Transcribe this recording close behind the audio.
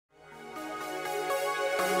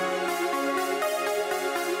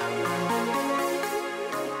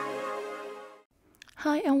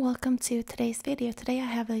welcome to today's video. Today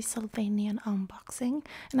I have a Sylvanian unboxing,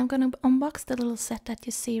 and I'm going to unbox the little set that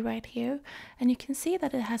you see right here. And you can see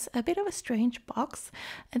that it has a bit of a strange box,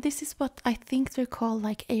 and this is what I think they're called,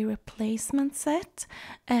 like a replacement set.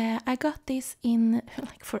 I got this in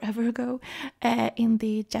like forever ago in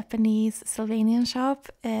the Japanese Sylvanian shop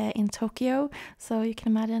in Tokyo, so you can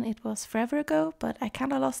imagine it was forever ago, but I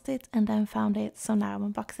kind of lost it and then found it, so now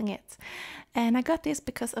I'm unboxing it. And I got this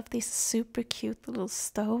because of this super cute little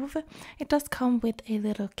stove. It does come with a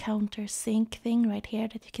little countersink thing right here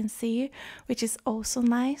that you can see, which is also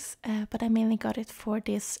nice, but I mainly got it for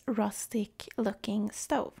this rustic looking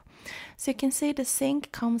stove. So you can see the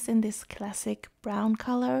sink comes in this classic brown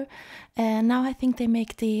color, and now I think they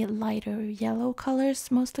make the lighter yellow colors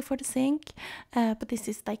mostly for the sink, but this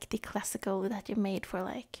is like the classical that you made for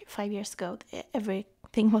like 5 years ago.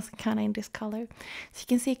 Everything was kind of in this color. So you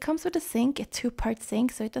can see it comes with a sink, a two-part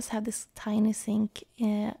sink, so it does have this tiny sink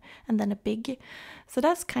and then a big, so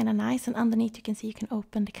that's kind of nice. And underneath you can see you can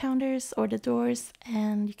open the counters or the doors,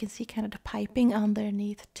 and you can see kind of the piping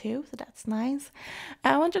underneath too, so that's nice.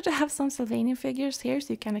 I wanted to have some Sylvanian figures here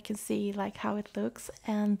so you kind of can see like how it looks,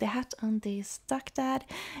 and the hat on this duck dad,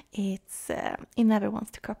 it never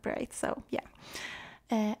wants to copyright, so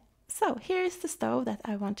yeah. So here is the stove that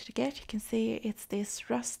I wanted to get. You can see it's this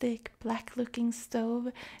rustic black looking stove.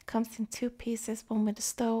 It comes in two pieces, one with the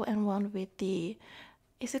stove and one with the,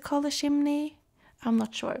 is it called a chimney? I'm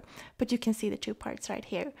not sure, but you can see the two parts right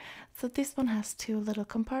here. So this one has two little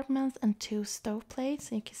compartments and two stove plates.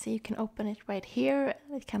 And you can see you can open it right here.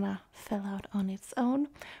 It kind of fell out on its own.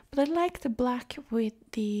 But I like the black with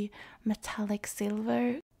the metallic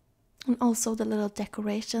silver. And also the little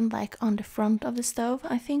decoration like on the front of the stove.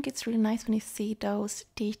 I think it's really nice when you see those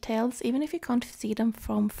details, even if you can't see them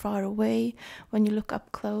from far away. When you look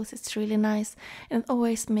up close, it's really nice. And it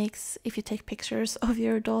always makes, if you take pictures of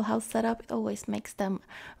your dollhouse setup, it always makes them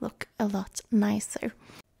look a lot nicer.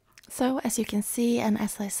 So as you can see, and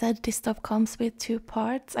as I said, this stove comes with two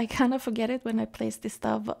parts. I kind of forget it when I place this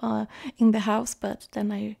stove in the house, but then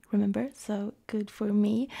I remember, so good for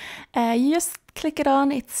me. You just click it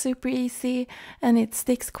on, it's super easy and it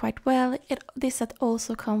sticks quite well. This set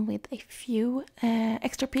also comes with a few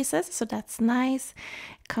extra pieces, so that's nice.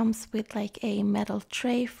 It comes with like a metal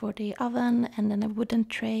tray for the oven, and then a wooden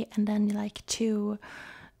tray, and then like two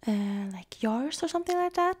like jars or something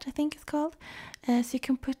like that, I think it's called. So you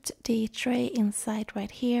can put the tray inside right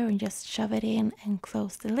here and just shove it in and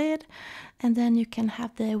close the lid, and then you can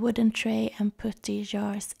have the wooden tray and put the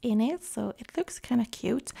jars in it, so it looks kind of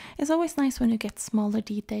cute. It's always nice when you get smaller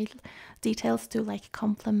details to like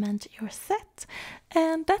complement your set.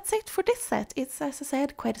 And that's it for this set. It's, as I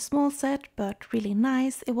said, quite a small set, but really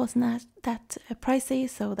nice. It wasn't that pricey,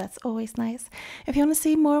 so that's always nice. If you want to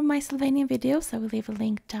see more of my Sylvanian videos, I will leave a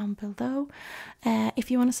link down below. If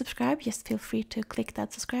you want to subscribe, just feel free to click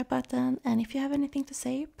that subscribe button, and if you have anything to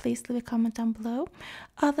say, please leave a comment down below.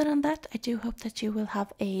 Other than that, I do hope that you will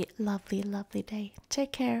have a lovely day.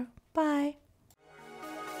 Take care. Bye.